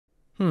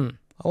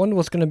I wonder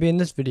what's going to be in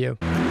this video.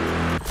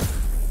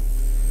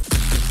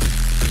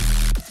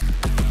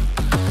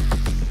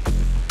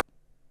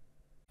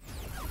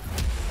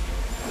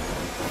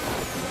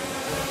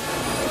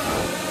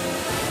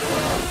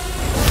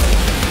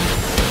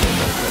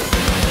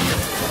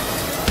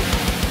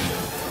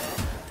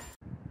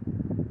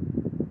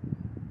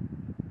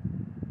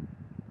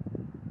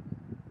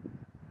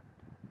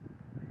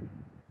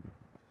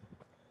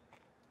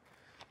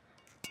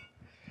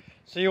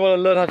 So you want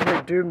to learn how to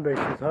make doom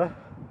basses, huh?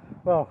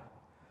 Well,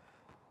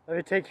 let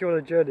me take you on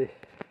a journey.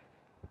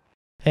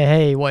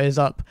 Hey, what is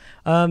up?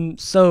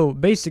 So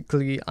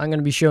basically, I'm going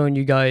to be showing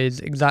you guys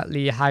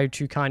exactly how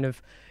to kind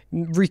of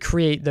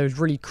recreate those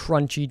really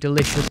crunchy,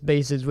 delicious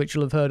basses which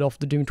you'll have heard off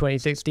the Doom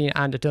 2016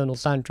 and Eternal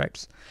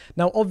soundtracks.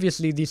 Now,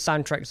 obviously, these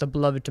soundtracks are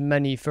beloved to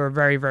many for a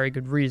very, very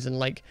good reason.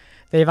 Like,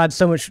 they've had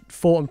so much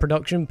thought and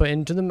production put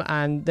into them,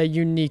 and they're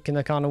unique in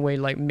the kind of way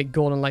like Mick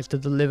Gordon likes to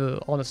deliver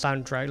on a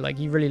soundtrack. Like,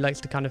 he really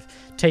likes to kind of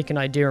take an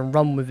idea and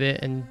run with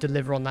it and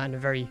deliver on that in a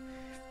very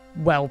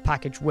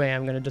well-packaged way,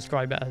 I'm going to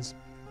describe it as.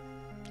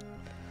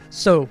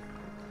 So,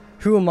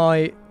 who am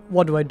I,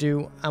 what do I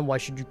do, and why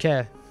should you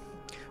care?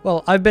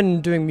 Well, I've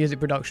been doing music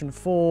production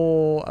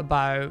for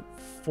about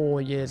 4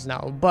 years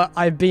now, but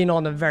I've been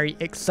on a very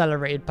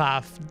accelerated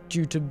path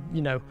due to,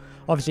 you know,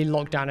 obviously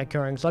lockdown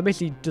occurring. So I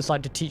basically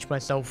decided to teach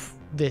myself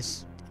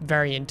this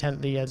very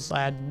intently as I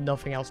had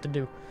nothing else to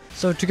do.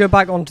 So to go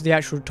back onto the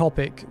actual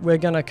topic, we're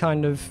going to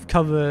kind of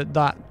cover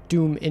that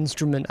Doom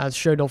instrument as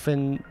showed off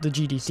in the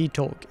GDC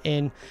talk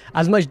in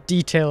as much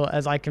detail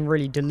as I can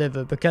really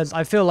deliver, because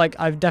I feel like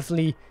I've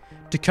definitely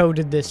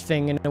decoded this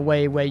thing in a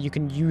way where you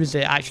can use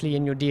it actually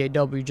in your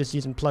DAW just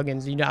using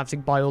plugins. You don't have to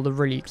buy all the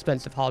really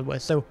expensive hardware.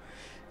 So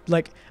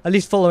like at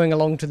least following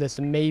along to this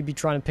and maybe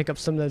trying to pick up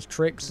some of those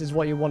tricks is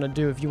what you want to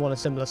do if you want a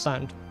similar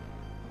sound.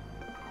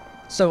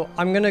 So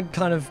I'm going to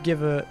kind of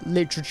give a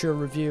literature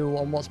review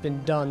on what's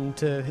been done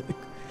to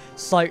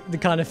cite the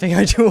kind of thing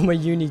I do on my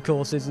uni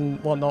courses and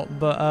whatnot.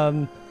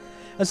 But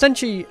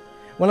essentially,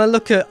 when I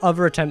look at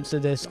other attempts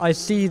at this, I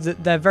see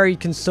that they're very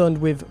concerned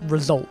with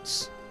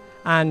results.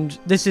 And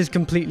this is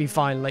completely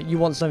fine. Like, you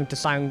want something to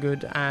sound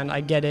good, and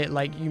I get it.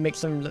 Like, you make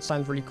something that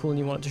sounds really cool and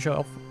you want it to show it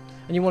off.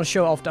 And you want to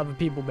show it off to other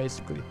people,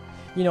 basically.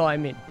 You know what I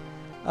mean?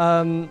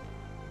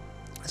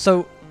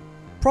 So,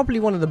 probably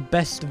one of the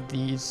best of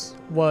these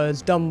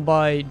was done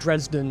by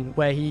Dresden,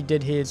 where he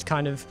did his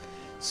kind of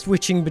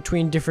switching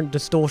between different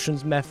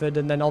distortions method,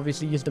 and then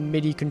obviously used a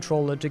MIDI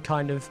controller to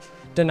kind of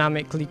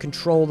dynamically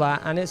control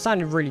that. And it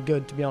sounded really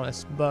good, to be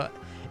honest, but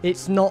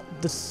it's not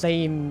the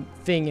same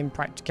thing in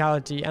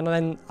practicality. And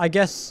then I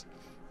guess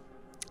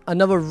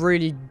another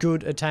really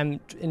good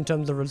attempt in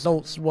terms of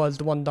results was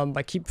the one done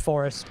by Keep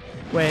Forest,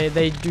 where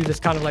they do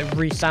this kind of like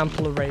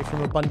resample array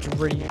from a bunch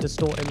of really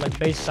distorted like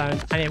bass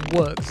sounds, and it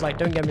works. Like,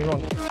 don't get me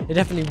wrong, it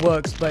definitely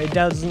works, but it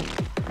doesn't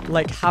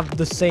like have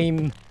the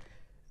same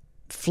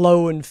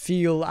flow and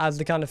feel as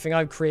the kind of thing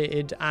I've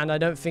created, and I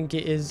don't think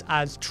it is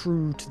as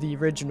true to the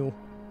original.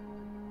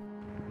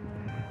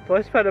 So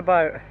I spent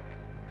about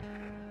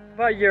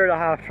a year and a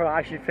half trying to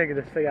actually figure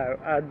this thing out,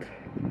 and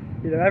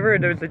you know,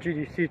 everyone knows the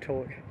GDC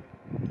talk.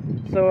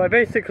 So I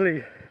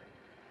basically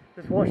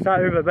just watched that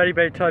over many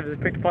times and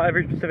picked apart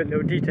every specific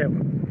little detail.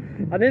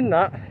 And in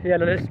that, he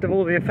had a list of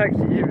all the effects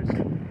he used,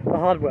 the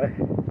hardware.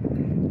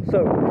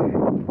 So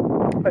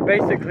I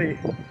basically,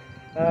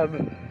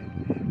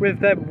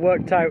 with them,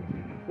 worked out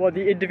what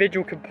the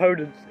individual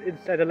components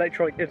inside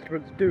electronic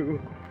instruments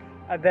do,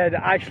 and then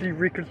actually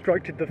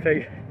reconstructed the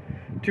thing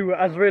to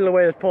as real a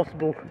way as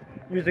possible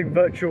using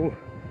virtual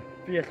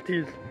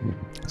VSTs.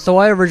 So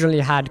I originally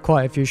had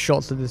quite a few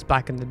shots of this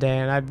back in the day,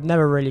 and I've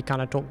never really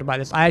kind of talked about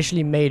this. I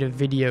actually made a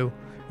video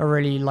a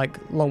really like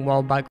long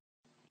while back.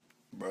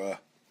 Bruh,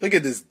 look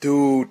at this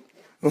dude.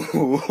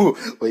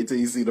 Wait till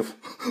you see the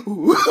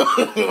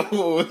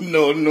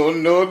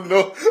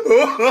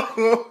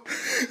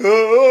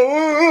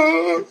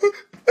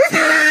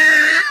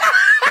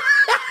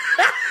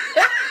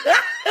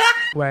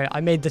where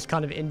I made this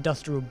kind of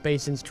industrial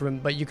bass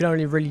instrument, but you can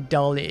only really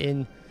dial it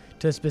in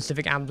to a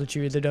specific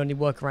amplitude. It'd only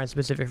work around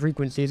specific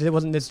frequencies. It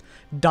wasn't this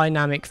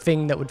dynamic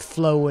thing that would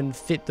flow and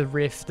fit the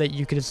riff that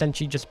you could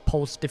essentially just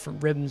pulse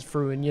different rhythms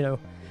through and, you know,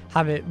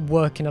 have it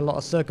work in a lot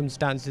of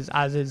circumstances,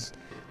 as is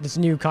this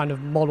new kind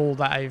of model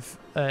that I've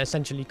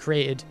essentially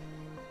created.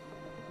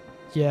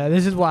 Yeah,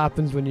 this is what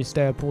happens when you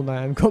stay up all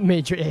night. I've got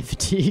major ear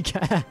fatigue.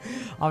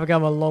 I've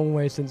come a long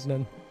way since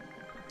then.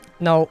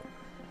 Now,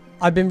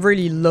 I've been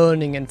really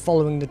learning and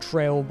following the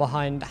trail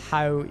behind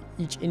how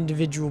each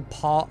individual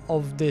part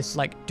of this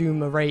like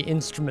Doom array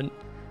instrument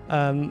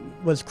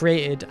was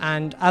created,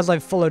 and as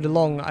I've followed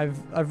along,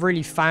 I've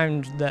really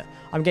found that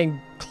I'm getting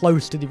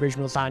close to the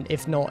original sound,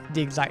 if not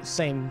the exact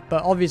same.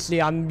 But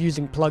obviously I'm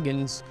using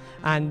plugins,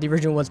 and the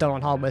original was done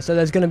on hardware, so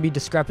there's going to be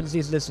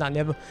discrepancies, this, that, and the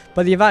other.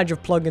 But the advantage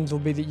of plugins will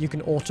be that you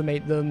can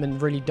automate them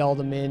and really dial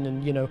them in,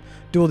 and, you know,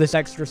 do all this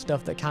extra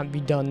stuff that can't be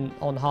done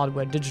on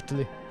hardware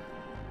digitally.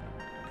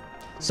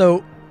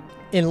 So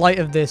in light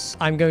of this,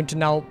 I'm going to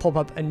now pop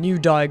up a new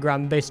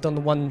diagram based on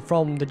the one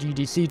from the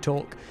GDC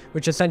talk,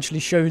 which essentially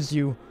shows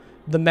you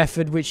the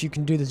method which you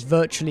can do this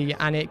virtually,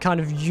 and it kind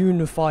of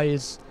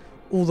unifies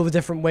all the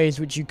different ways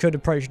which you could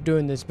approach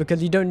doing this,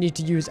 because you don't need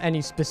to use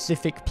any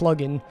specific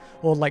plugin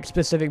or like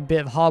specific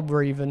bit of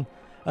hardware even.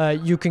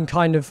 You can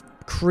kind of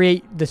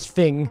create this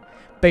thing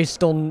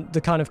based on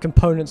the kind of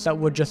components that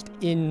were just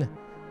in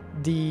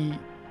the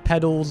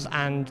pedals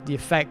and the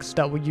effects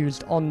that were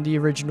used on the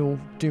original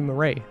Doom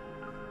array.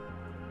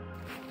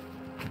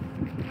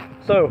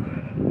 So,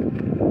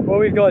 what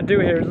we've got to do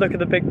here is look at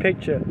the big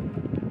picture.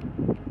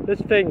 This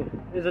thing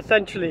is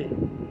essentially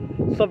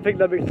something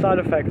that makes sound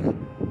effects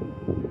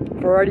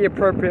for any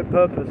appropriate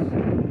purpose,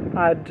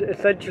 and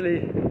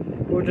essentially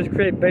we'll just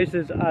create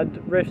basses and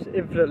riffs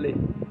infinitely.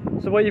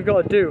 So what you've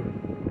got to do,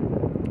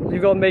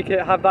 you've got to make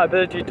it have that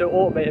ability to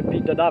automate and be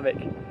dynamic.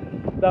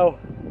 Now,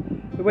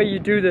 the way you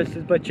do this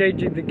is by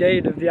changing the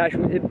gain of the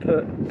actual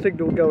input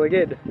signal going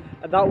in,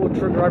 and that will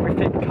trigger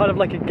everything, kind of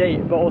like a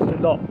gate, but also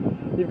not.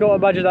 You've got to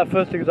imagine that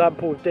first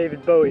example with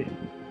David Bowie,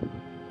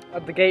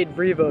 and the gain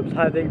reverbs,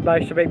 how they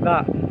managed to make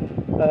that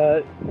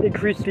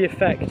increase the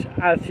effect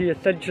as he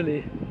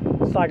essentially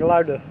sang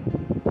louder.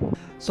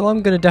 So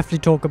I'm going to definitely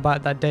talk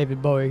about that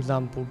David Bowie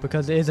example,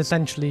 because it is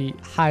essentially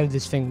how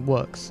this thing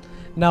works.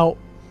 Now,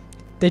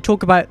 they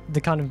talk about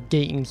the kind of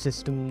gating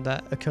system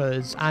that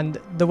occurs, and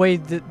the way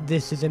that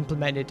this is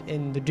implemented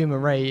in the Doom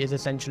array is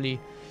essentially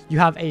you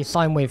have a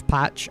sine wave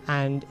patch,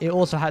 and it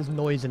also has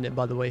noise in it,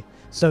 by the way.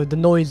 So the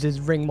noise is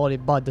ring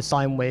modded by the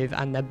sine wave,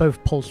 and they're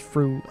both pulsed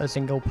through a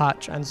single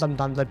patch, and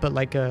sometimes I put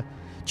like a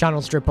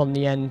channel strip on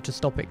the end to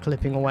stop it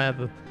clipping or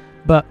whatever.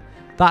 But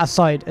that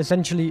aside,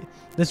 essentially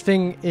this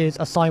thing is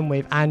a sine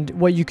wave, and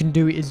what you can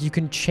do is you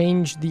can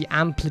change the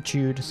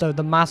amplitude. So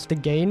the master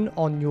gain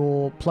on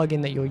your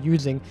plugin that you're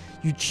using,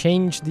 you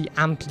change the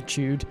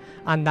amplitude,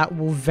 and that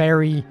will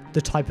vary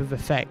the type of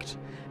effect.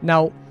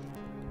 Now,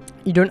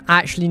 you don't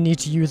actually need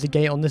to use a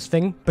gate on this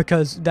thing,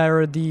 because there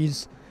are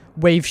these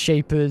wave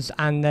shapers,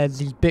 and there's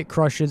these bit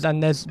crushers,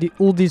 and there's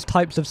all these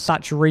types of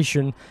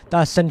saturation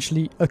that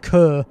essentially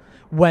occur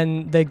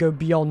when they go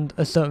beyond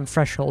a certain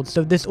threshold.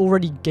 So this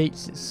already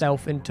gates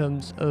itself in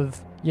terms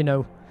of, you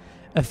know,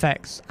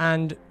 effects.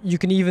 And you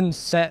can even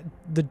set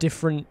the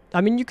different,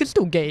 I mean, you could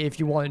still gate it if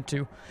you wanted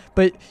to,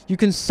 but you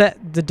can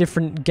set the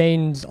different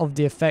gains of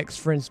the effects,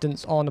 for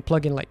instance, on a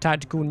plugin like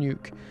Tactical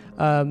Nuke,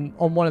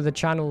 on one of the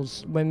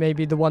channels, where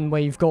maybe the one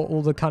where you've got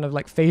all the kind of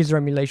like phaser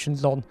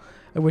emulations on,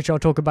 which I'll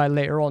talk about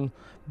later on,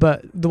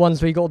 but the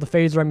ones where you got all the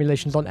phaser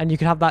emulations on, and you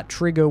can have that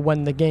trigger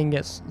when the gain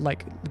gets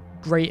like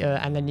greater,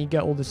 and then you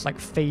get all this like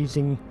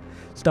phasing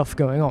stuff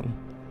going on.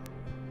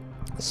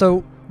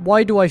 So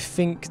why do I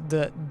think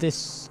that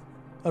this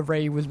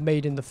array was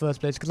made in the first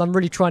place? Because I'm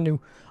really trying to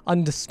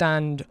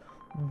understand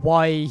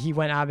why he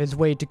went out of his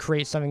way to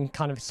create something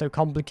kind of so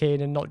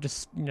complicated and not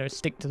just, you know,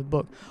 stick to the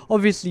book.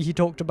 Obviously he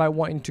talked about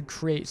wanting to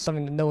create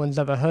something that no one's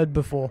ever heard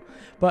before,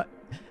 but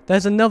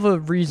there's another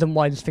reason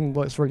why this thing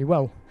works really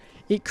well.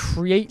 It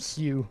creates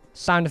you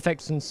sound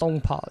effects and song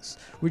parts,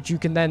 which you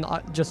can then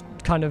just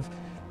kind of,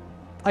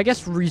 I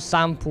guess,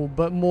 resample,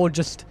 but more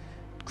just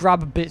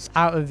grab bits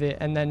out of it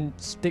and then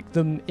stick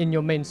them in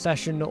your main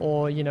session,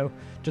 or, you know,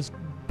 just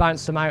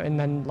bounce them out and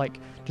then like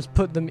just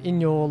put them in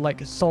your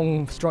like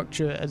song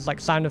structure as like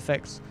sound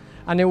effects,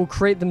 and it will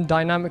create them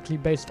dynamically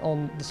based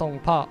on the song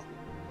part.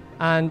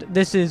 And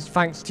this is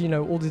thanks to, you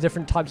know, all the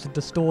different types of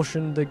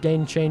distortion, the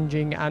gain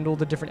changing, and all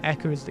the different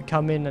echoes that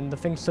come in, and the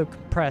thing's so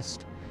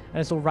compressed and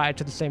it's all routed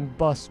to the same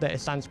bus that it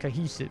sounds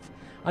cohesive.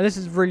 And this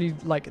is really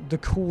like the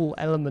cool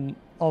element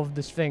of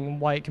this thing and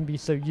why it can be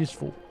so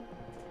useful.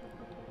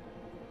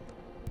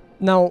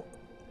 Now,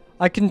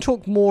 I can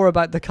talk more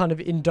about the kind of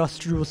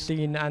industrial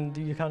scene and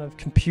the kind of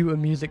computer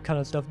music kind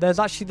of stuff. There's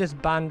actually this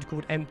band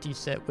called Empty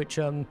Set, which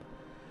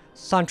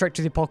Soundtrack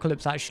to the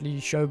Apocalypse actually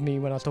showed me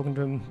when I was talking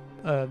to him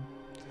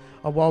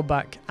a while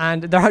back,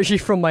 and they're actually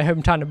from my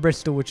hometown of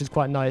Bristol, which is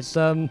quite nice.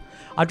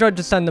 I tried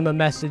to send them a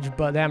message,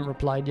 but they haven't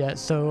replied yet,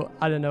 so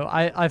I don't know.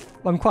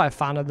 I'm quite a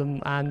fan of them,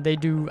 and they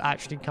do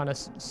actually kind of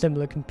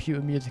similar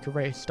computer music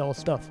array style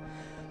stuff.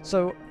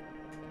 So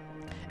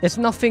it's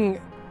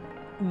nothing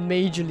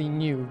majorly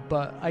new,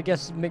 but I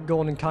guess Mick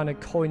Gordon kind of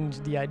coined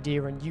the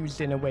idea and used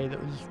it in a way that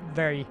was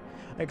very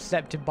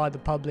accepted by the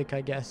public,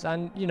 I guess,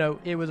 and, you know,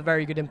 it was a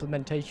very good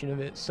implementation of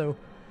it. So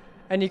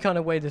any kind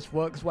of way this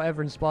works,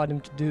 whatever inspired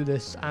him to do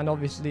this, and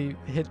obviously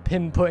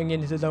him putting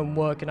in his own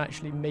work and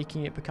actually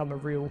making it become a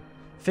real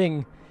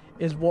thing,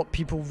 is what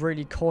people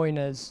really coin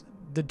as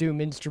the Doom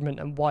instrument,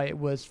 and why it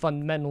was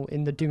fundamental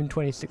in the Doom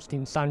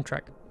 2016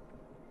 soundtrack.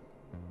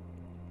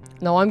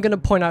 Now, I'm going to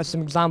point out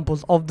some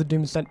examples of the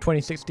Doom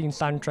 2016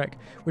 soundtrack,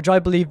 which I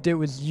believed it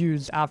was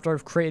used after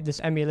I've created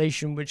this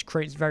emulation, which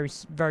creates very,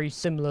 very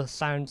similar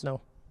sounds now.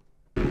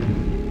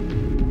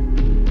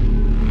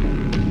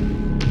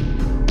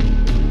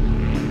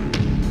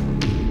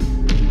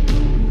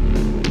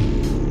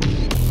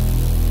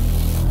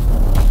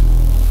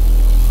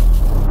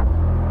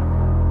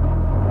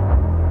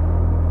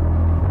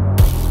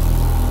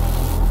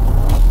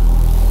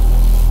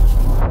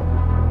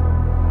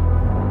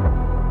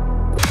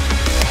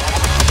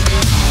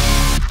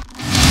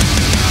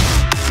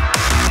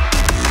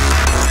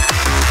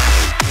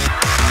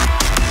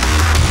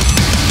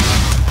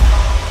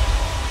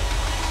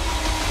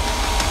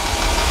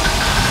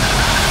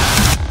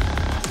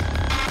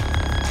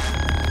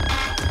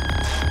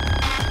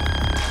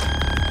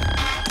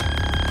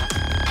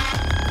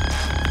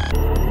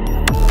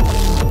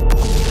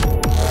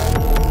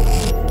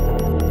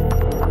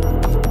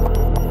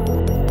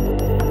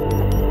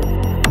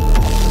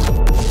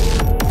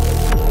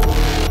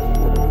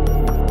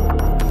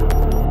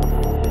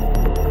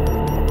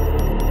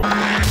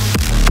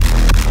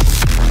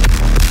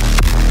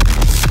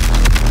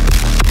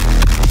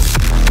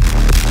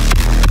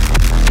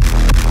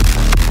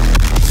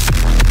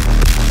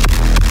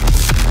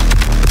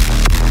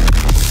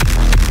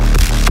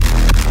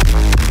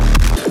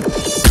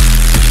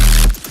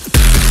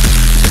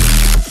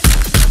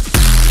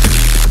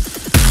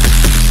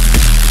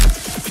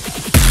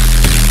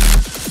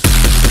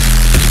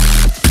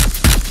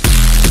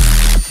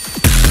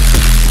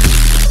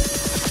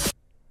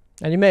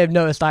 And you may have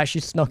noticed I actually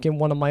snuck in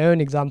one of my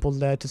own examples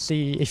there to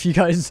see if you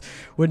guys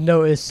would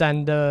notice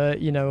and,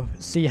 you know,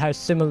 see how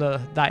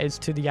similar that is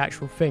to the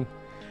actual thing.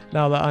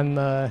 Now that I'm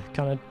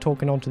kind of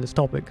talking onto this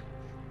topic.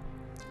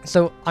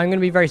 So I'm going to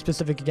be very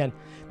specific again.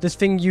 This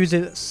thing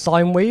uses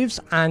sine waves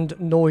and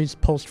noise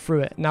pulsed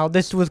through it. Now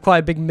this was quite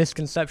a big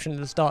misconception at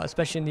the start,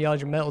 especially in the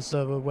Argent Metal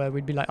server, where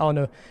we'd be like, oh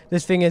no,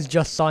 this thing is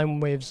just sine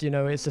waves, you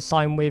know, it's a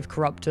sine wave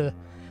corrupter.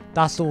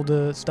 That's all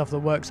the stuff that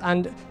works.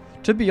 And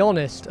to be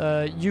honest,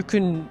 you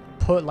can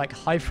put like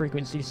high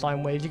frequency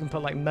sine waves, you can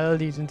put like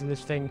melodies into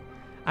this thing,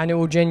 and it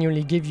will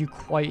genuinely give you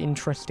quite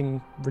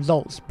interesting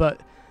results.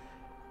 But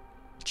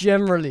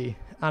generally,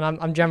 and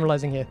I'm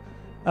generalizing here,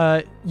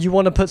 you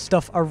want to put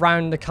stuff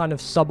around the kind of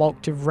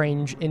sub-octave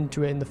range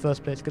into it in the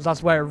first place, because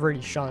that's where it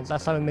really shines.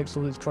 That's how it makes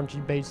all these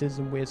crunchy basses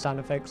and weird sound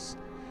effects,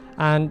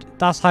 and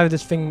that's how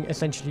this thing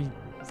essentially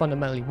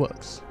fundamentally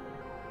works.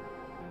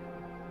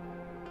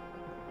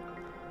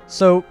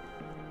 So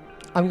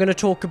I'm going to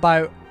talk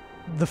about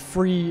the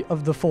 3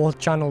 of the 4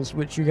 channels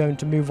which you're going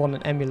to move on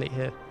and emulate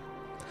here.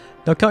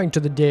 Now, cutting to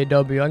the DAW,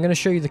 I'm going to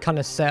show you the kind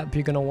of setup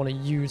you're going to want to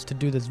use to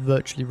do this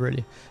virtually,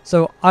 really.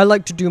 So I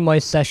like to do my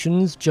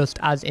sessions just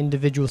as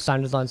individual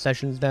sound design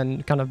sessions,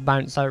 then kind of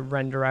bounce out,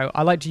 render out.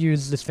 I like to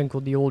use this thing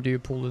called the audio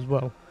pool as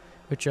well,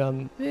 which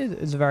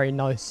is a very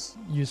nice,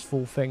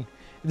 useful thing.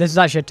 This is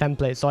actually a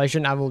template, so I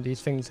shouldn't have all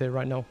these things here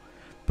right now.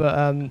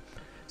 But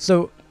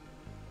so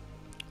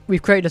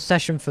we've created a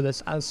session for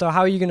this, and so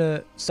how are you going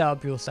to set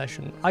up your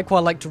session? I quite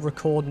like to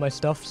record my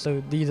stuff,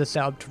 so these are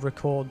set up to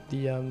record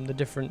the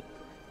different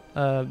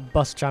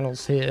bus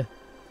channels here.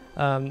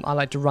 I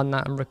like to run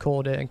that and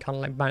record it and kind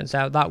of like bounce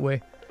out that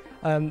way.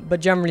 But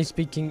generally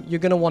speaking, you're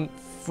going to want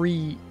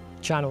 3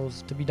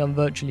 channels to be done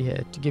virtually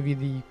here to give you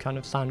the kind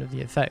of sound of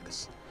the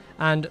effects.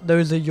 And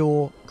those are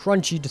your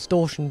crunchy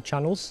distortion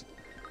channels,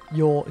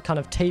 your kind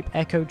of tape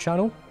echo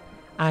channel,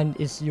 and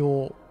it's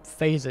your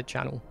phaser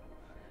channel.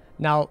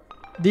 Now,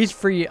 these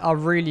 3 are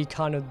really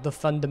kind of the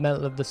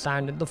fundamental of the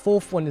sound, and the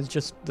 4th one is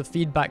just the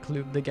feedback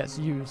loop that gets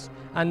used.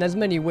 And there's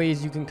many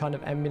ways you can kind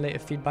of emulate a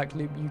feedback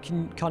loop. You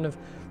can kind of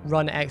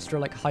run extra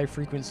like high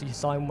frequency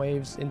sine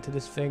waves into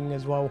this thing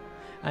as well,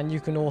 and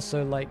you can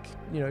also, like,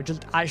 you know,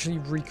 just actually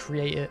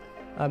recreate it,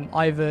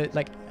 either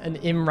like an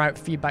in-route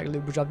feedback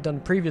loop, which I've done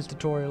a previous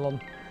tutorial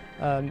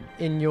on,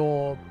 in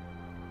your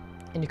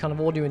kind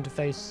of audio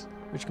interface,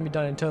 which can be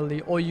done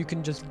internally, or you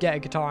can just get a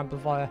guitar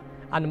amplifier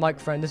and a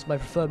microphone. This is my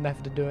preferred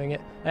method of doing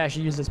it. I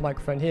actually use this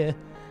microphone here,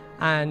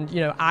 and, you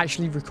know,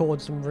 actually record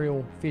some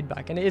real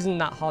feedback. And it isn't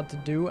that hard to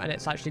do, and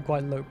it's actually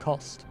quite low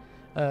cost.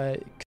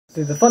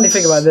 See, the funny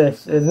thing about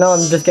this is now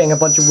I'm just getting a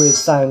bunch of weird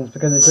sounds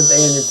because it's just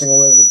aliasing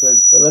all over the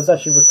place. But let's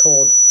actually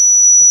record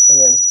this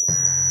thing in.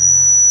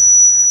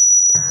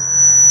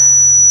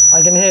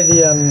 I can hear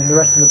the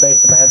rest of the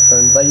bass in my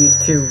headphones. I use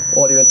 2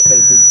 audio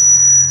interfaces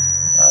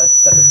to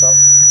set this up.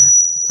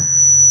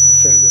 I'll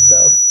show you the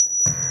setup.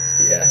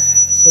 Yeah.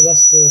 So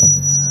that's the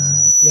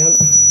amp,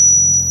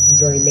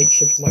 very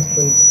makeshift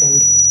microphone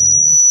stand.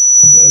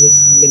 You know,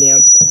 this mini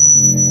amp.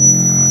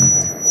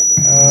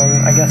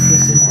 I guess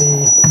this is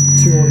the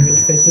 2 audio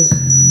interfaces.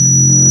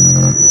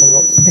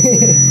 Polivoks.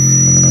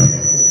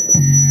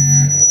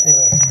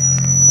 Anyway,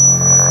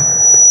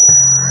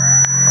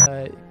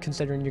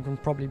 considering you can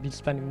probably be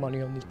spending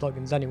money on these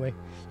plugins anyway,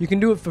 you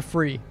can do it for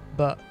free,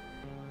 but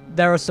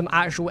there are some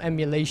actual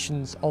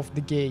emulations of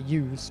the gear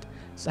used.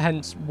 So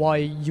hence why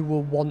you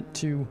will want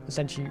to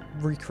essentially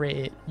recreate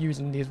it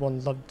using these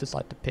ones I've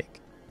decided to pick.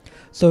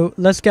 So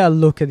let's get a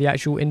look at the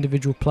actual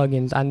individual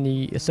plugins and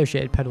the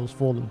associated pedals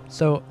for them.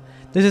 So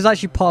this is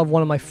actually part of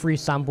one of my free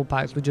sample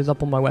packs, which is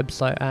up on my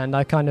website, and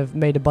I kind of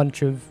made a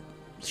bunch of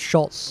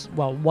shots,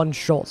 well,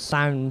 one-shot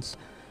sounds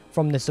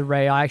from this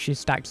array. I actually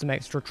stacked some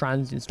extra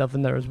transient stuff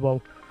in there as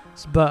well.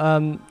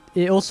 But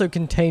it also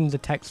contains a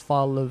text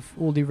file of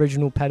all the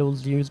original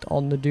pedals used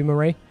on the Doom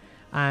array,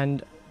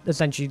 and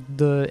essentially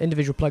the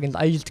individual plugins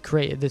I used to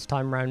create it this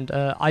time around.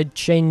 I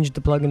changed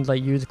the plugins I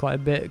use quite a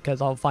bit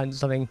because I'll find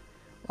something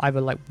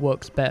either like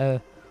works better,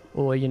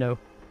 or you know,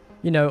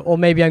 or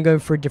maybe I'm going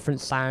for a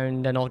different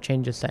sound and I'll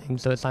change the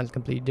settings so it sounds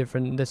completely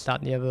different, this,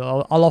 that, and the other.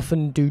 I'll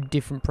often do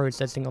different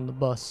processing on the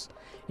bus,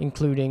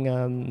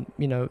 including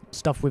you know,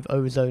 stuff with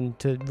ozone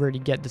to really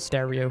get the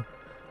stereo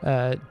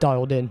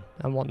dialed in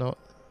and whatnot.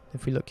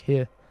 If we look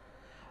here,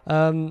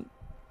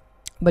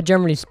 but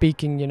generally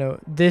speaking, you know,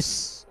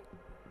 these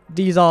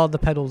are the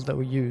pedals that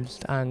were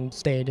used and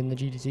stayed in the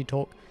GDC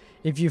talk.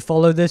 If you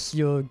follow this,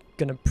 you're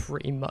gonna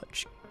pretty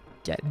much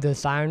get the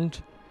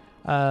sound.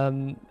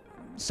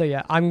 So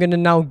yeah, I'm gonna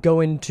now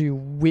go into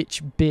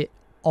which bit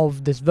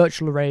of this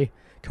virtual array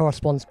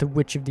corresponds to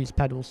which of these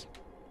pedals.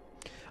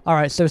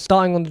 Alright, so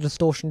starting on the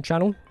distortion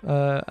channel,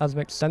 as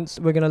makes sense,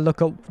 we're gonna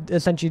look up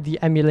essentially the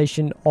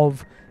emulation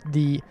of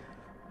the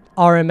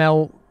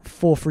RML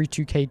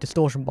 432K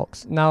distortion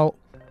box. Now,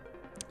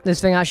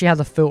 this thing actually has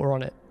a filter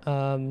on it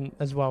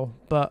as well,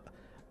 but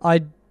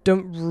I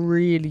don't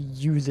really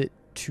use it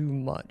too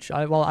much.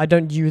 I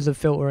don't use a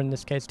filter in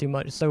this case too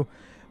much, so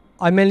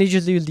I mainly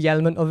just use the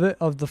element of it,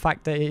 of the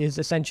fact that it is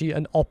essentially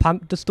an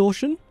op-amp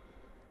distortion.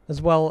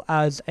 as well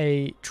as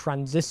a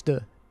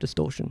transistor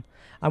distortion.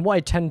 And what I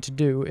tend to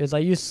do is I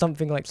use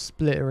something like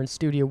Splitter in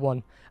Studio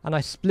One, and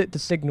I split the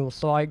signal,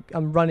 so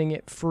I'm running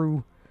it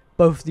through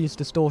both these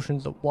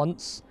distortions at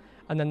once,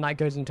 and then that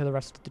goes into the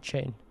rest of the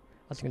chain.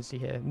 As you can see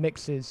here,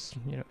 mix is,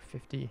 you know,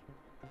 50,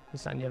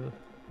 this and the other.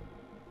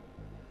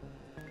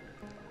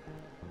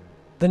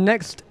 The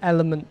next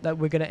element that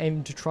we're going to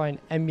aim to try and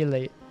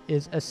emulate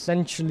is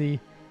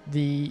essentially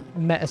the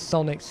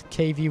Metasonics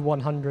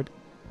KV100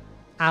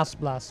 Ass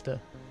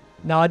Blaster.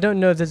 Now I don't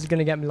know if this is going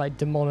to get me like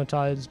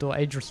demonetized or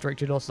age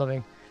restricted or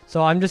something,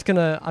 so I'm just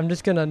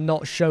gonna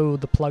not show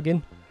the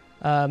plugin.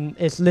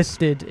 It's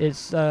listed.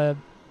 It's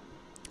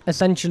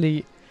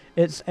essentially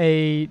it's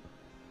a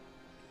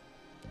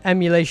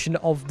emulation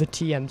of the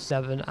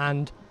TM7,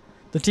 and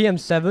the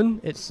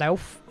TM7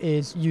 itself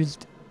is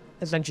used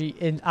essentially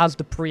as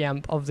the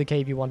preamp of the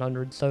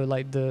KV100. So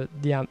like the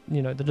amp,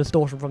 you know, the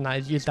distortion from that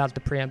is used as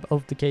the preamp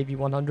of the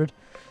KV100.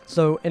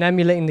 So in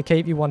emulating the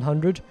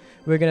KV100,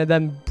 we're going to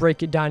then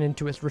break it down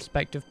into its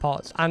respective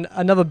parts. And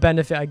another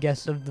benefit, I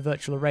guess, of the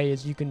virtual array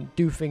is you can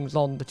do things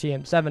on the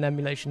TM7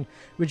 emulation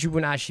which you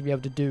wouldn't actually be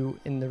able to do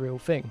in the real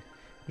thing,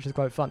 which is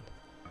quite fun.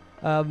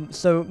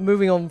 So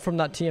moving on from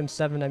that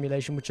TM7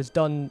 emulation, which is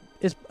done,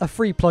 is a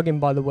free plugin,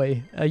 by the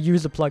way, a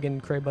user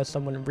plugin created by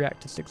someone in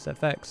Reactor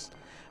 6FX.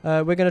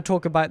 We're going to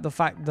talk about the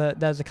fact that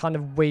there's a kind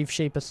of wave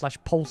shaper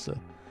 / pulsar.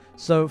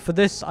 So for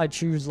this, I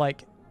choose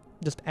like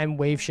just M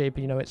wave shaper.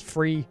 You know, it's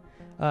free.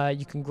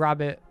 You can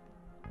grab it.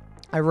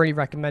 I really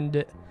recommend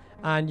it.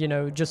 And you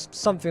know, just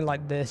something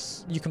like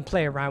this, you can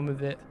play around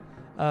with it.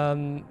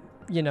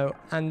 You know,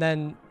 and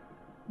then,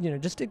 you know,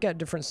 just to get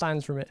different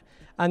sounds from it.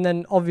 And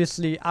then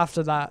obviously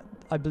after that,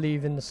 I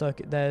believe in the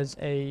circuit there's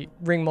a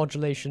ring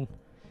modulation.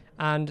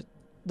 And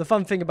the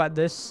fun thing about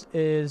this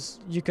is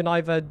you can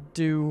either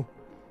do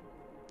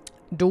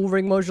dual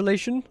ring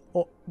modulation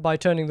or by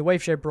turning the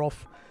wave shaper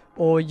off,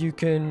 or you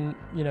can,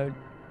 you know,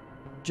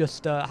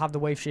 just have the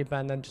wave shaper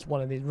and then just one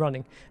of these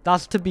running.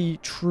 That's to be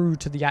true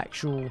to the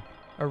actual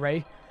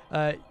array,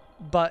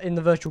 but in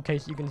the virtual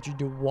case you can literally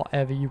do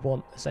whatever you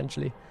want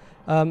essentially.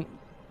 And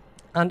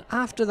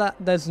after that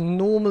there's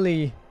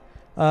normally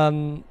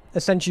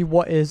essentially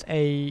what is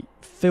a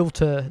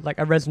filter, like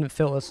a resonant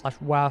filter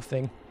 / wow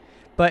thing,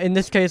 but in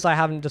this case I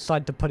haven't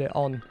decided to put it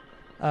on.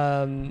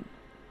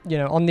 You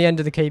know, on the end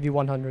of the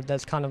KV100,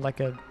 there's kind of like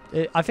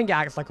I think it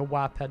acts like a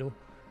wah pedal,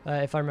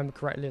 if I remember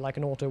correctly, like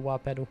an auto wah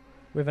pedal,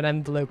 with an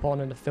envelope on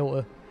and a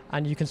filter,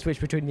 and you can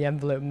switch between the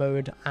envelope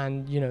mode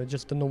and, you know,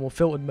 just the normal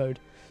filtered mode.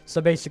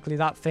 So basically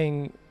that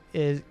thing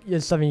is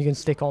something you can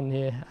stick on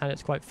here, and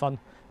it's quite fun,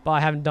 but I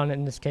haven't done it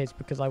in this case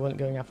because I wasn't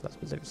going after that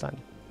specific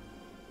sound.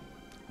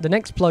 The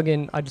next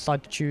plugin I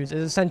decided to choose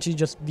is essentially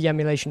just the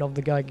emulation of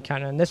the Geiger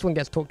counter, and this one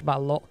gets talked about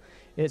a lot.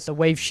 It's a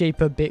wave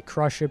shaper, bit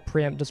crusher,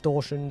 preamp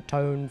distortion,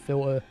 tone,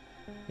 filter,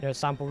 you know,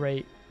 sample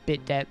rate,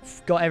 bit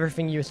depth, got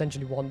everything you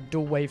essentially want,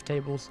 dual wave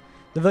tables.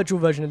 The virtual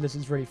version of this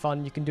is really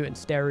fun. You can do it in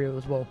stereo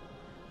as well,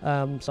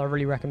 so I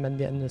really recommend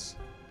getting this.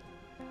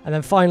 And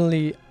then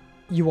finally,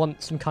 you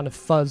want some kind of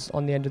fuzz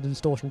on the end of the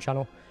distortion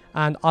channel,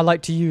 and I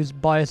like to use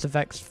Bias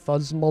Effects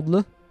Fuzz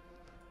Modeler,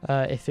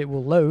 if it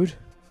will load.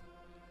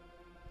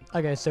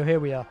 Okay, so here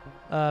we are.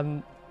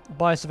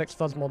 Bias Effects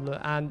Fuzz Modeler,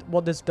 and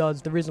what this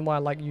does, the reason why I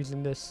like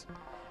using this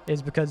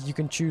is because you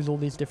can choose all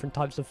these different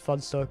types of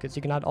fuzz circuits.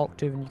 You can add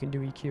octave and you can do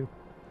EQ.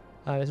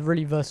 It's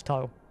really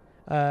versatile.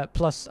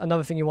 Plus,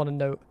 another thing you want to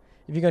note,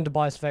 if you go into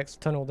Bias Effects,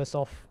 turn all this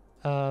off,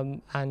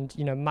 and,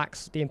 you know,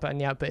 max the input and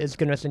the output, is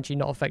going to essentially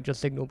not affect your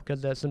signal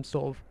because there's some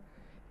sort of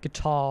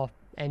guitar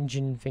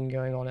engine thing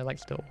going on. It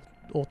likes to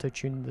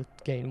auto-tune the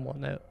gain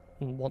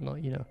and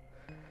whatnot, you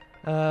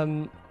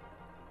know.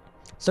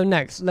 So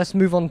next, let's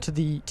move on to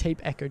the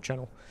tape echo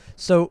channel.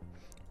 So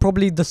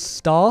probably the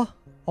star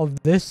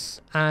of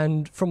this,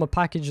 and from a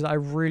package that I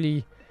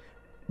really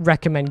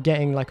recommend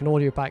getting, like an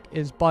audio pack,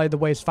 is by the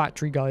Waves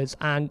Factory guys,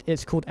 and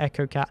it's called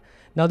Echo Cat.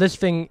 Now this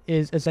thing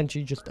is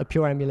essentially just a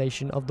pure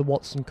emulation of the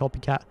Watson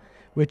Copycat,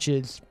 which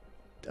is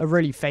a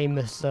really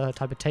famous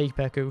type of tape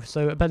echo.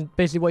 So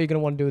basically what you're going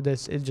to want to do with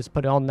this is just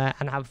put it on there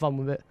and have fun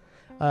with it.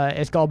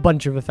 It's got a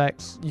bunch of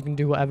effects, you can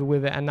do whatever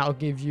with it, and that'll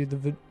give you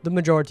the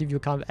majority of your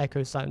kind of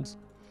echo sounds.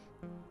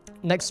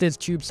 Next is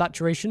tube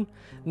saturation.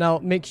 Now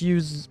Mick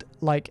used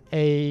like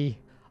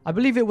I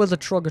believe it was a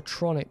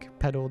Trogotronic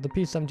pedal, the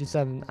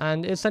P77,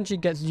 and it essentially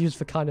gets used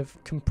for kind of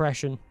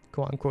compression,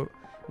 quote unquote.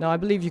 Now I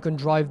believe you can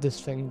drive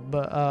this thing,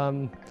 but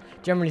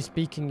generally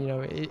speaking, you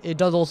know, it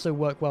does also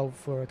work well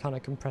for a kind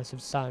of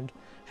compressive sound.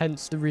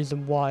 Hence the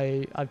reason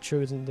why I've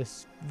chosen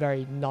this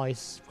very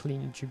nice,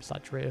 clean tube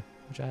saturator,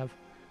 which I have.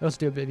 I also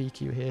do a bit of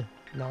EQ here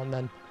now and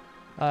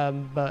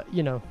then, but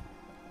you know,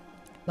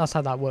 that's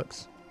how that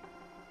works.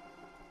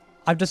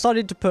 I've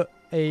decided to put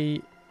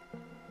a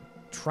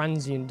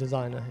transient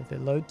designer, if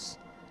it loads,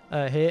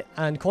 here,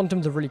 and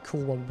Quantum's a really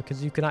cool one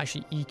because you can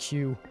actually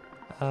EQ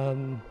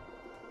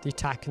the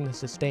attack and the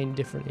sustain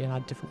differently and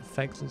add different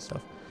effects and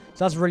stuff.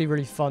 So that's really,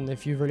 really fun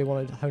if you really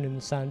want to hone in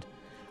the sound.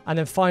 And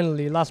then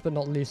finally, last but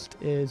not least,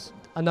 is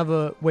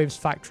another Waves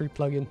Factory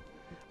plugin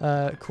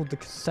called the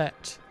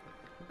Cassette.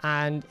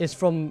 and it's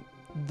from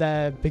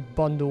their big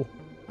bundle,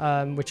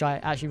 which I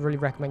actually really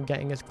recommend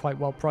getting. It's quite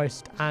well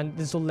priced, and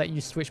this will let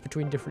you switch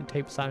between different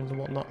tape sounds and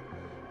whatnot,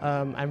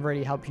 and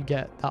really help you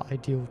get that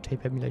ideal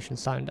tape emulation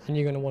sound, and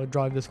you're going to want to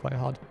drive this quite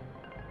hard.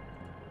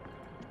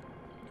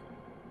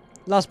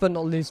 Last but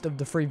not least of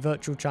the 3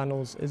 virtual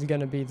channels is going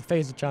to be the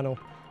phaser channel,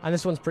 and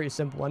this one's pretty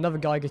simple. Another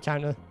Geiger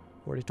counter,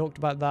 already talked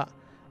about that.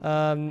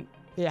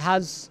 It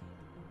has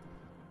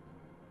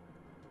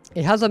a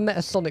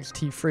Metasonics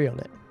T3 on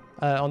it,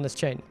 on this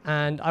chain,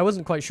 and I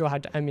wasn't quite sure how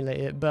to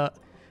emulate it, but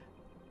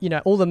you know,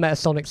 all the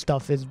Metasonic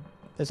stuff is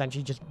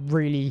essentially just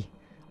really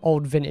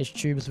old vintage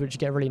tubes which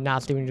get really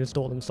nasty when you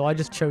install them, so I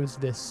just chose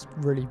this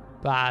really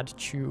bad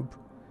tube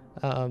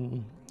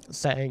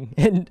setting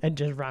and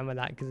just ran with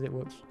that because it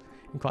works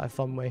in quite a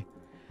fun way.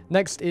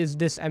 Next is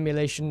this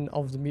emulation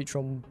of the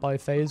Mutron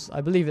biphase.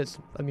 I believe it's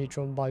a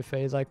Mutron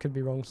biphase, I could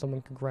be wrong,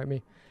 someone can correct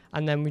me.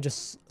 And then we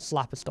just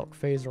slap a stock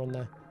phaser on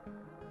there.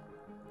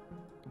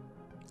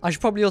 I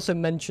should probably also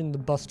mention the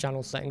bus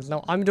channel settings.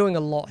 Now, I'm doing a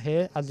lot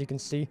here, as you can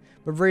see,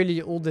 but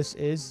really all this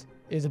is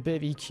a bit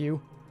of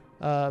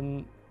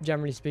EQ,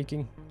 generally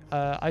speaking.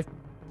 I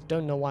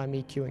don't know why I'm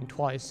EQing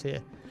twice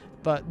here,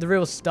 but the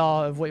real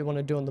star of what you want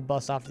to do on the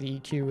bus after the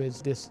EQ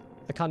is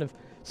a kind of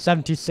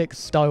 76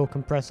 style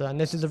compressor, and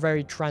this is a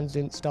very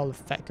transient style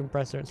effect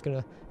compressor. It's going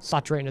to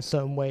saturate in a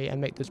certain way and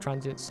make this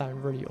transient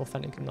sound really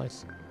authentic and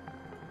nice.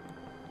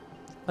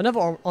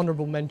 Another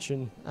honorable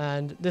mention,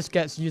 and this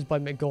gets used by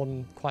Mick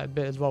Gordon quite a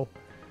bit as well,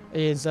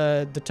 is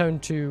the Tone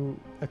 2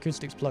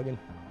 acoustics plugin.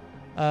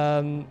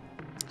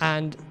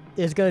 And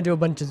it's going to do a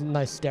bunch of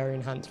nice stereo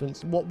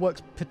enhancements. What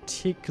works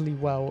particularly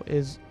well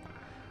is,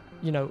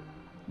 you know,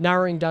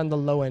 narrowing down the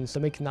low end,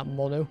 so making that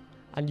mono,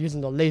 and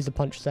using the laser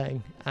punch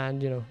setting,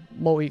 and, you know,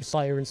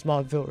 multi-exciter and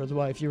smart filter as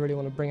well if you really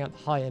want to bring out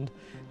the high end.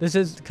 This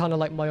is kind of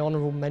like my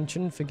honorable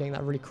mention for getting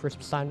that really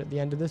crisp sound at the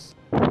end of this.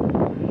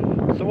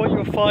 So what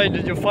you'll find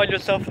is you'll find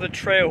yourself on the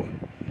trail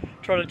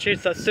trying to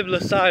chase that similar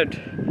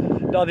sound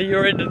now that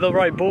you're into the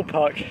right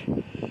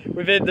ballpark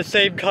within the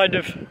same kind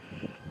of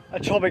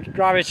atomic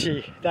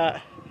gravity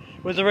that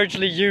was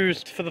originally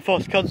used for the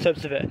first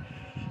concepts of it.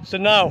 So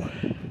now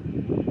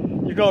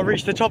you've got to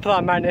reach the top of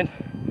that mountain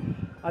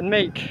and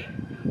make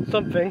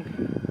something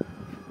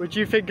which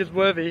you think is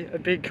worthy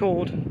of being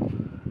called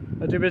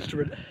a doom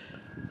instrument.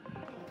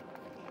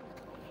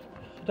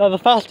 Now the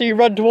faster you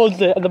run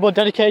towards it and the more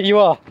dedicated you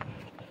are,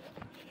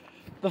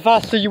 the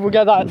faster you will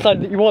get that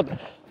sound that you want.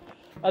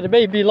 And it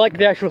may be like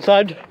the actual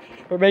sound,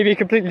 or it may be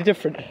completely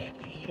different.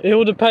 It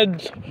all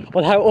depends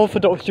on how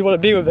orthodox you want to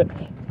be with it.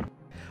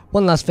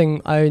 One last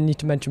thing I need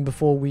to mention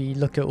before we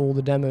look at all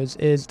the demos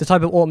is the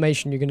type of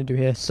automation you're going to do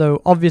here.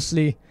 So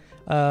obviously,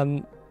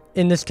 in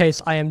this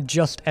case, I am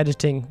just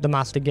editing the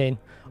master gain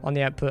on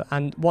the output,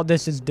 and what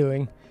this is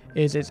doing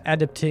is it's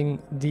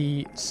editing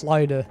the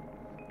slider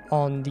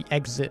on the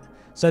exit.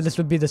 So this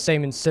would be the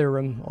same in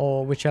Serum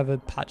or whichever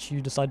patch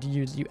you decide to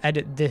use. You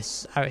edit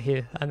this out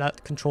here, and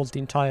that controls the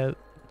entire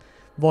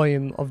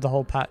volume of the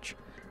whole patch.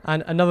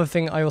 And another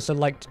thing I also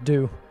like to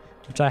do,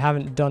 which I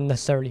haven't done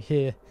necessarily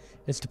here,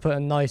 is to put a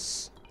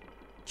nice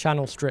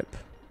channel strip,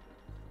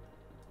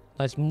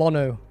 nice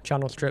mono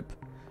channel strip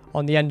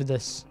on the end of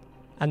this,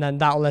 and then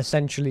that will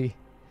essentially,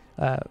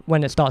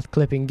 when it starts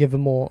clipping, give a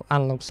more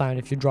analog sound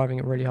if you're driving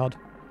it really hard.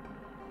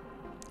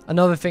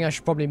 Another thing I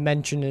should probably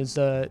mention is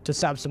to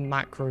set up some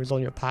macros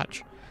on your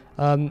patch.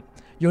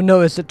 You'll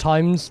notice at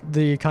times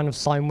the kind of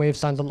sine wave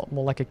sounds a lot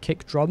more like a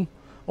kick drum,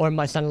 or it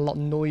might sound a lot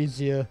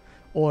noisier,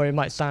 or it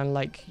might sound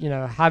like, you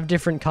know, have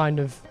different kind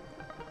of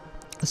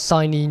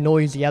siney,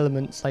 noisy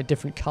elements, like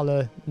different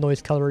color,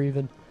 noise color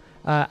even.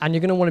 And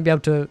you're going to want to be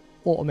able to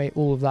automate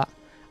all of that,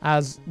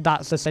 as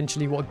that's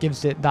essentially what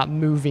gives it that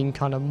moving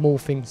kind of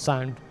morphing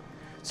sound.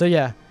 So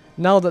yeah,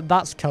 now that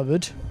that's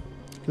covered,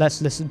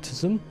 let's listen to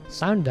some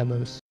sound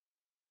demos.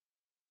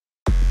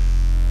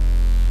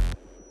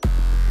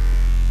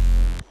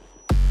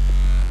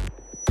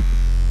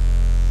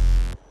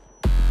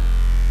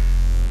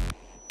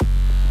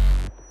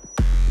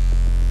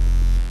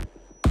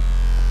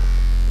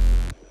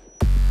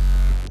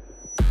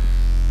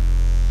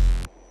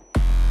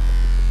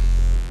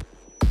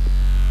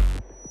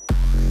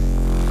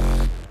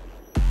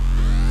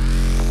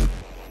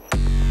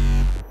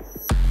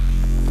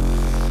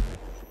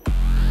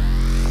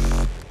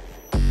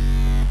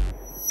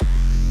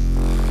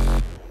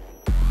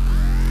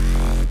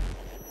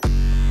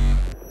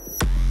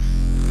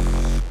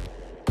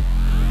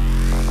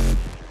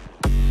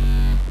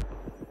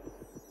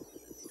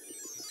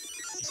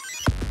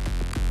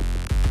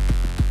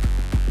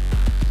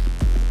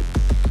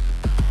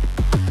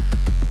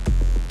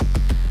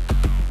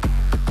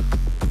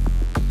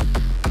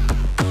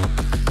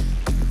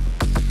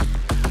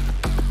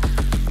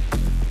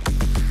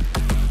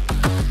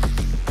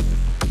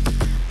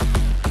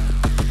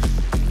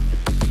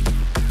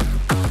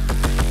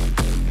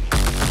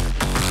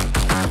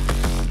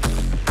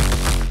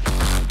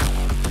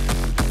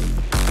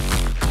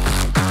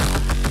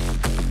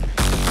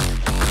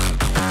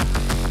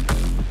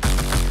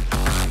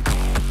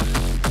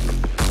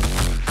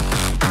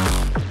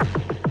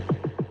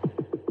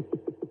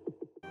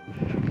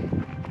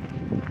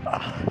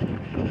 that.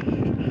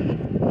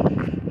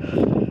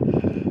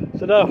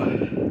 So now,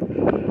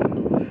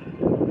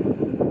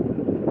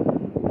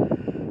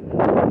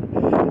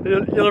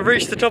 you'll have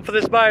reached the top of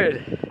this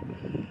mountain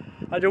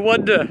and you'll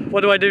wonder,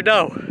 what do I do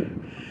now?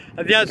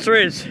 And the answer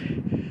is,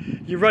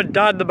 you run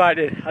down the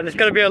mountain and it's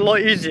going to be a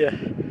lot easier.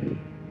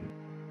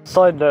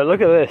 Side note,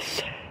 look at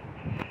this.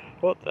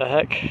 What the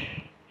heck?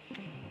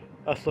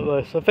 That's not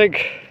nice. I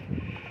think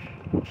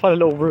I'll find a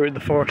little route in the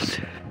forest.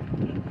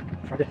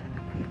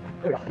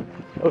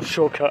 Oh,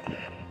 shortcut.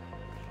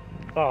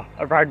 Oh,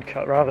 a round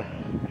cut rather.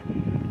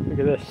 Look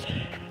at this.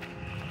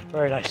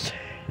 Very nice.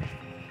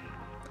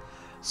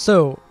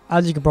 So,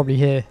 as you can probably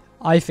hear,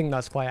 I think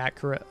that's quite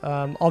accurate.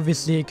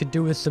 Obviously it could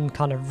do with some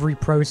kind of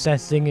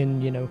reprocessing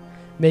and, you know,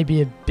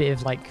 maybe a bit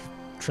of like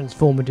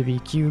transformative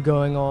EQ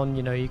going on.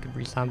 You know, you could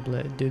resample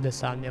it, do this,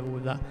 that and the other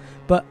with that.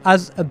 But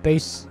as a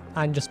bass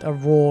and just a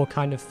raw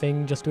kind of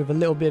thing, just with a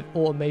little bit of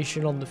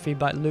automation on the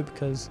feedback loop,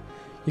 because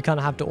you kind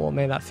of have to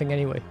automate that thing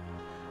anyway.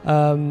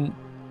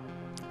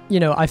 You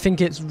know, I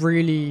think it's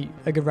really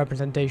a good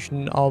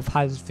representation of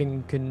how this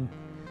thing can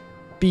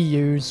be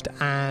used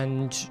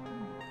and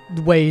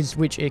the ways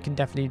which it can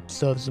definitely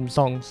serve some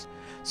songs.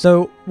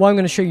 So what I'm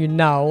going to show you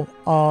now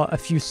are a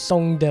few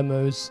song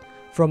demos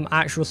from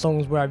actual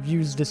songs where I've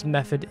used this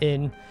method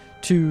in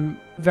to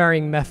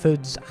varying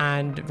methods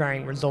and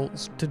varying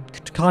results to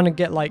kind of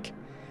get like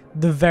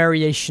the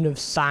variation of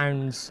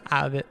sounds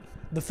out of it.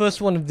 The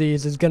first one of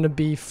these is going to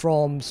be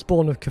from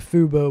Spawn of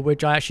Cthulhu,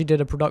 which I actually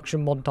did a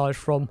production montage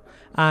from,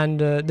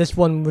 and this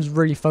one was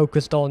really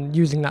focused on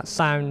using that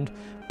sound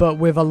but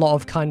with a lot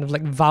of kind of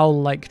like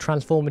vowel-like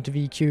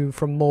transformative EQ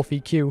from Morph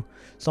EQ.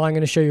 So I'm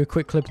going to show you a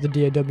quick clip of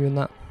the DAW in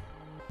that.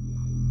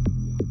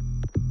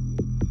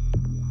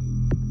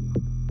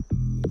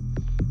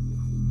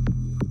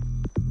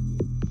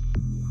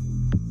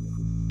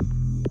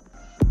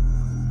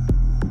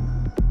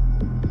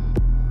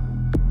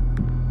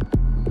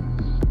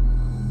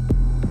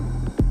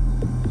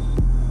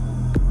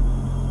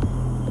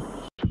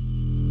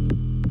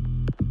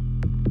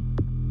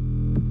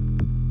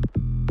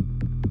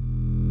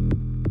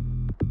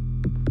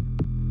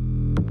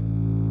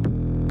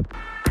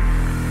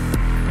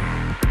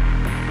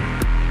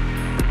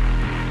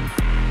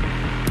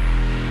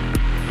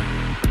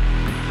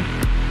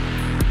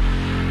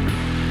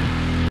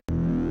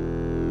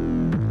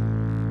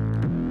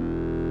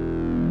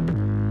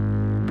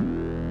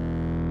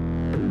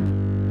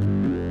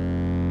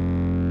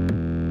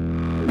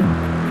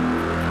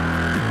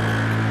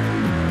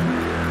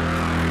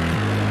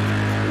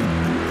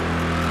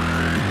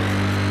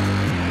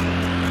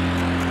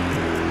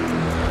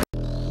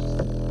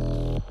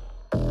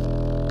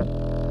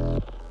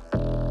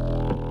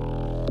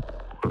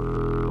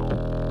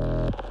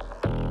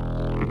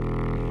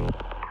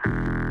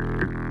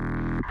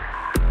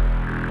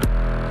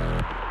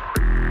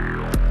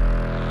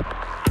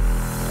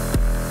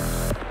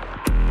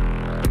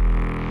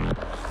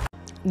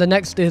 The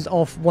next is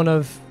off one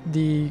of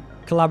the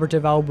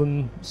collaborative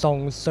album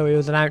songs, so it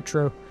was an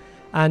outro,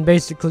 and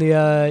basically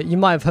you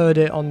might have heard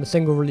it on the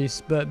single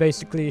release, but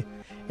basically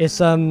it's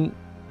the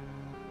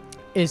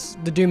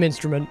Doom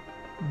instrument,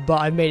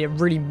 but I've made it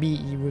really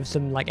meaty with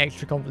some like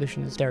extra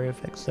convolution and stereo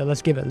effects, so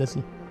let's give it a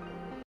listen.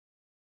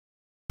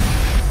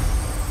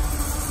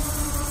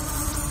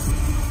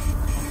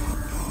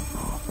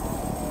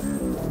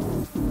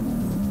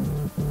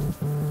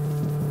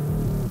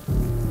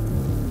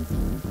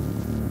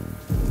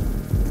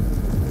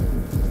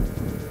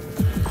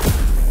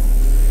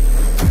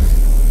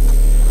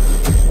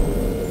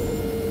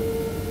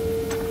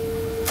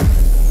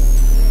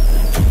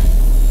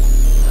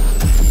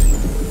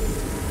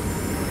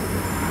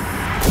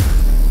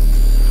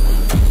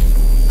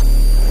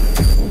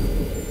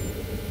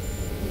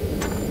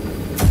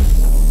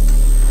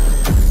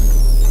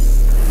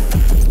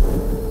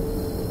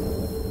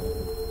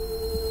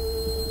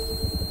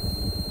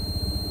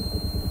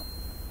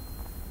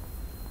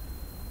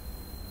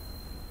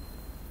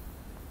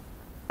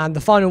 And the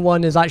final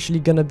one is actually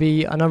going to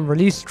be an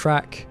unreleased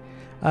track,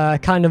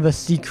 kind of a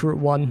secret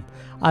one.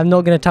 I'm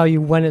not going to tell you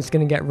when it's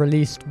going to get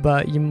released,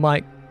 but you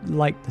might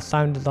like the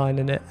sound design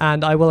in it.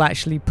 And I will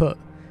actually put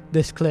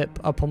this clip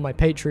up on my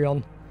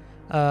Patreon,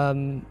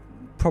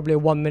 probably a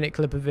 1-minute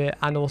clip of it,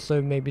 and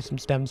also maybe some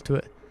stems to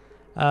it.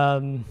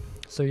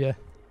 So yeah.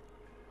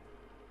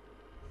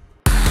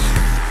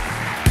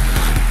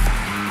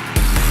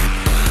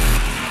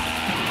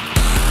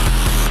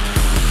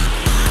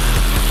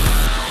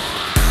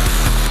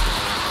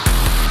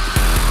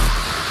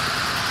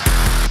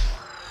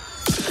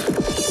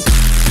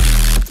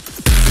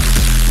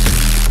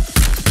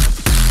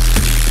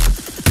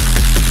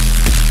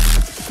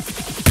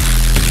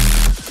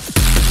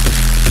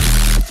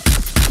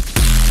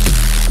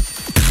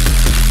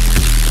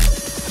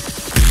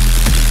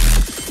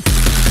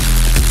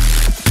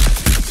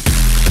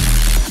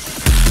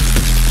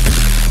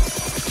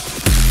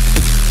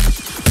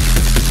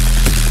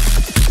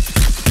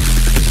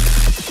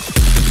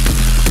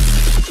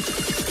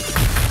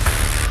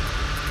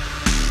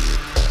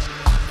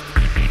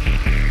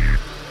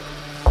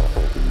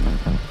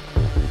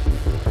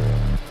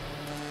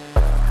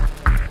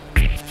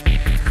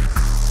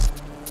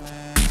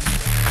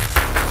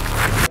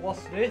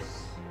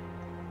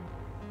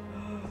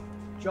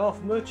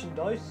 half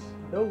merchandise?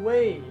 No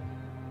way.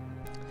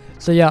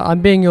 So yeah,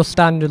 I'm being your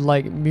standard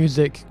like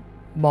music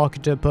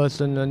marketer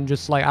person and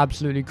just like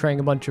absolutely creating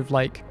a bunch of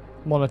like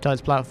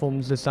monetized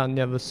platforms, this that, and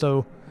the other.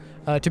 So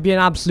to be an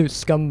absolute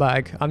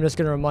scumbag, I'm just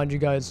gonna remind you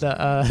guys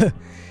that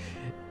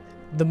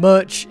the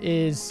merch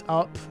is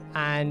up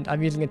and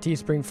I'm using a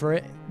Teespring for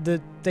it.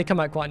 They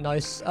come out quite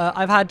nice.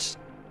 I've had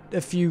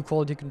a few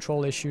quality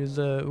control issues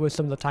with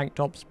some of the tank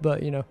tops,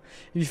 but you know,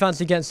 if you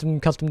fancy getting some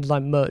custom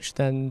design merch,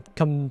 then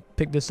come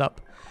pick this up.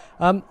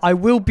 I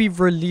will be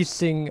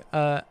releasing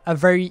a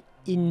very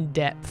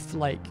in-depth,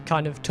 like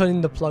kind of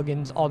turning the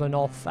plugins on and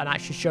off and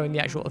actually showing the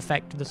actual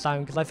effect of the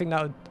sound, because I think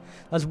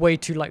that's way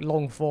too like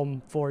long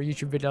form for a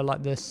YouTube video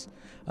like this.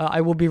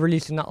 I will be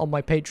releasing that on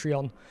my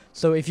Patreon,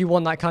 so if you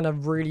want that kind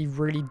of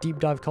really deep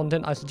dive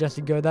content, I suggest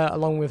you go there,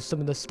 along with some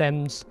of the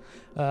stems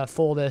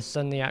for this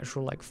and the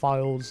actual like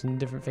files and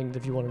different things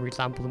if you want to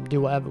resample them,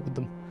 do whatever with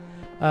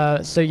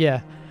them. So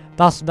yeah,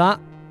 that's that.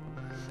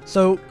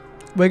 So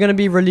we're going to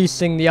be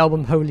releasing the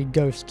album Holy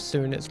Ghost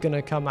soon. It's going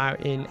to come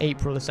out in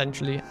April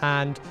essentially,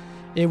 and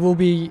it will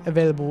be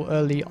available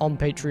early on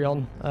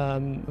Patreon.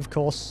 Of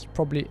course,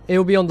 probably it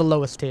will be on the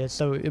lowest tier,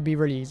 so it'll be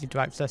really easy to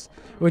access.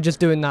 We're just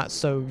doing that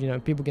so, you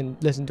know, people can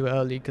listen to it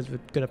early, because we're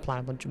going to plan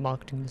a bunch of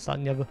marketing, this, that,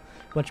 and the other,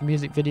 a bunch of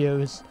music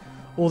videos,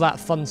 all that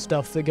fun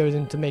stuff that goes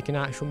into making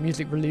an actual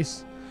music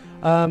release.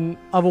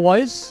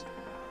 Otherwise,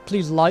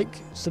 please like,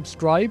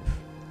 subscribe,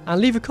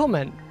 and leave a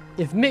comment.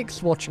 If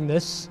Mick's watching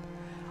this,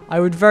 I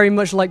would very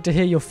much like to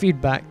hear your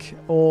feedback,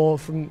 or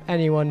from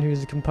anyone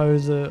who's a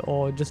composer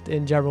or just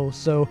in general.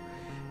 So,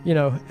 you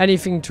know,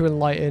 anything to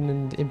enlighten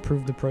and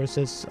improve the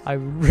process, I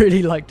would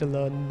really like to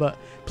learn, but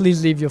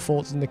please leave your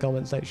thoughts in the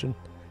comment section.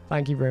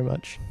 Thank you very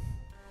much.